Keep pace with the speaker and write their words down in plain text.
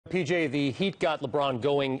PJ, the Heat got LeBron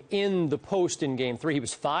going in the post in Game 3. He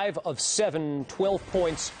was 5 of 7, 12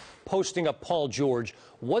 points, posting up Paul George.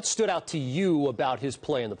 What stood out to you about his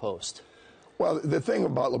play in the post? Well, the thing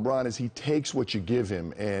about LeBron is he takes what you give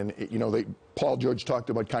him. And, you know, Paul George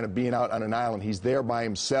talked about kind of being out on an island. He's there by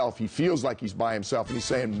himself. He feels like he's by himself. And he's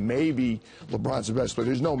saying maybe LeBron's the best player.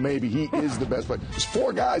 There's no maybe. He is the best player. There's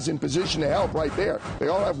 4 guys in position to help right there. They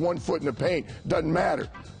all have 1 foot in the paint. Doesn't matter.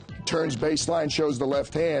 Turns baseline, shows the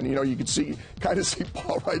left hand. You know, you can kind of see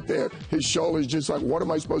Paul right there. His shoulder's just like, what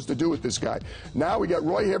am I supposed to do with this guy? Now we got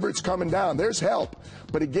Roy Hibbert's coming down. There's help.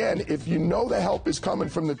 But again, if you know the help is coming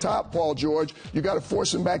from the top, Paul George, you got to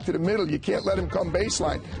force him back to the middle. You can't let him come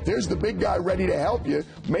baseline. There's the big guy ready to help you.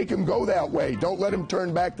 Make him go that way. Don't let him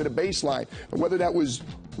turn back to the baseline. And whether that was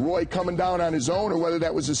Roy coming down on his own or whether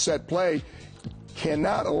that was a set play,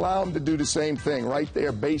 cannot allow him to do the same thing. Right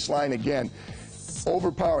there, baseline again.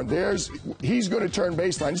 Overpowering. He's going to turn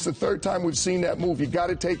baseline. It's the 3rd time we've seen that move. You got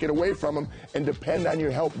to take it away from him and depend on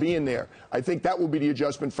your help being there. I think that will be the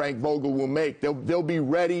adjustment Frank Vogel will make. They'll be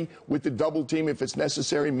ready with the double team if it's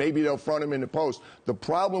necessary. Maybe they'll front him in the post. The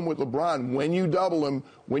problem with LeBron, when you double him,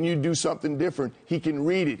 when you do something different, he can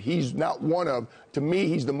read it. He's not one of, to me,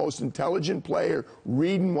 he's the most intelligent player,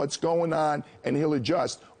 reading what's going on, and he'll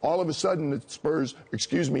adjust. All of a sudden, the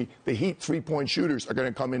Heat 3-point shooters are going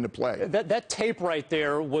to come into play. That tape right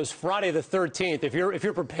there was Friday the 13th. If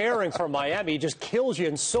you're preparing for Miami, it just kills you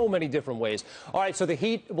in so many different ways. All right, so the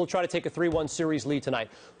Heat will try to take a 3-1 series lead tonight.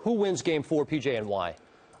 Who wins Game 4, PJ, and why?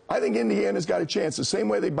 I think Indiana's got a chance. The same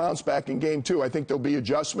way they bounced back in Game 2. I think there'll be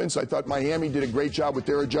adjustments. I thought Miami did a great job with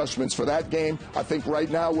their adjustments for that game. I think right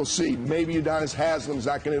now we'll see. Maybe Udonis Haslem's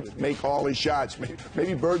not going to make all his shots.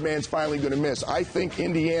 Maybe Birdman's finally going to miss. I think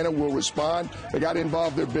Indiana will respond. They got to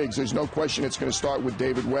involve their bigs. There's no question it's going to start with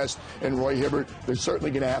David West and Roy Hibbert. They're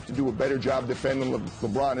certainly going to have to do a better job defending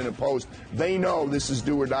LeBron in the post. They know this is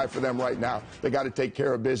do or die for them right now. They got to take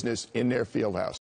care of business in their field house.